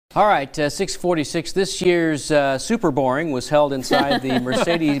All right, 6:46. This year's Super Boring was held inside the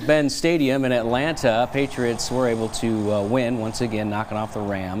Mercedes-Benz Stadium in Atlanta. Patriots were able to win once again, knocking off the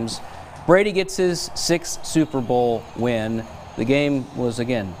Rams. Brady gets his 6th Super Bowl win. The game was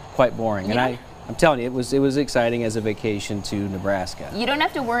again quite boring, yeah. and I'm telling you, it was exciting as a vacation to Nebraska. You don't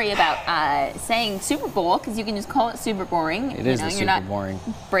have to worry about saying Super Bowl because you can just call it Super Boring. It is the Super Boring.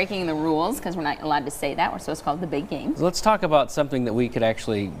 Breaking the rules because we're not allowed to say that. We're supposed to call it the big game. So let's talk about something that we could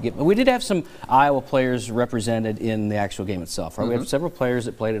actually get. We did have some Iowa players represented in the actual game game right? We have several players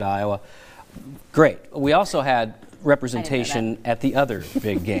that played at Iowa. Great. We also had representation at the other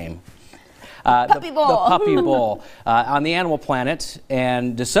big game. Puppy Bowl. The Puppy Bowl on the Animal Planet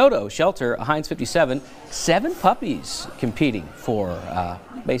and DeSoto Shelter, Heinz 57, 7 puppies competing for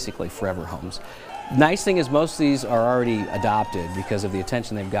basically forever homes. Nice thing is most of these are already adopted because of the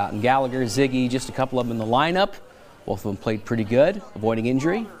attention they've gotten. Gallagher, Ziggy, just a couple of them in the lineup. Both of them played pretty good, avoiding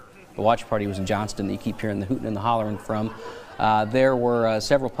injury. The watch party was in Johnston that you keep hearing the hooting and the hollering from. There were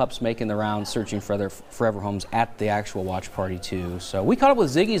several pups making the rounds searching for their forever homes at the actual watch party too. So we caught up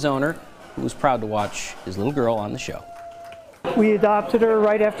with Ziggy's owner, who was proud to watch his little girl on the show. We adopted her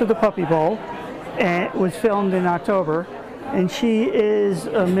right after the Puppy Bowl, and it was filmed in October. And she is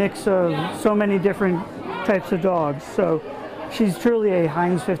a mix of so many different types of dogs. So she's truly a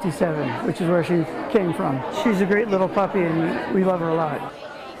Heinz 57, which is where she came from. She's a great little puppy, and we love her a lot.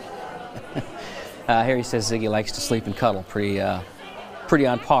 Harry says Ziggy likes to sleep and cuddle, pretty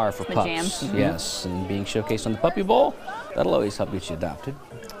on par for pups. Yes, and being showcased on the Puppy Bowl, that'll always help get you adopted.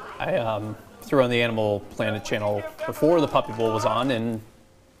 I threw on the Animal Planet channel before the Puppy Bowl was on, and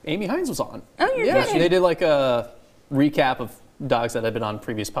Amy Hines was on. Oh, you're kidding. They did like a recap of dogs that had been on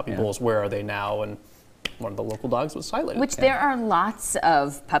previous Puppy Bowls. Where are they now? And one of the local dogs was highlighted. Which there are lots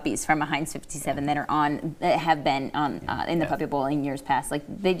of puppies from a Heinz 57 that are on, that have been on in the Puppy Bowl in years past. Like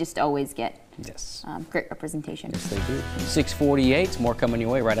they just always get great representation. Yes, they do. 6:48. More coming your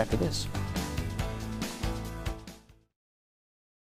way right after this.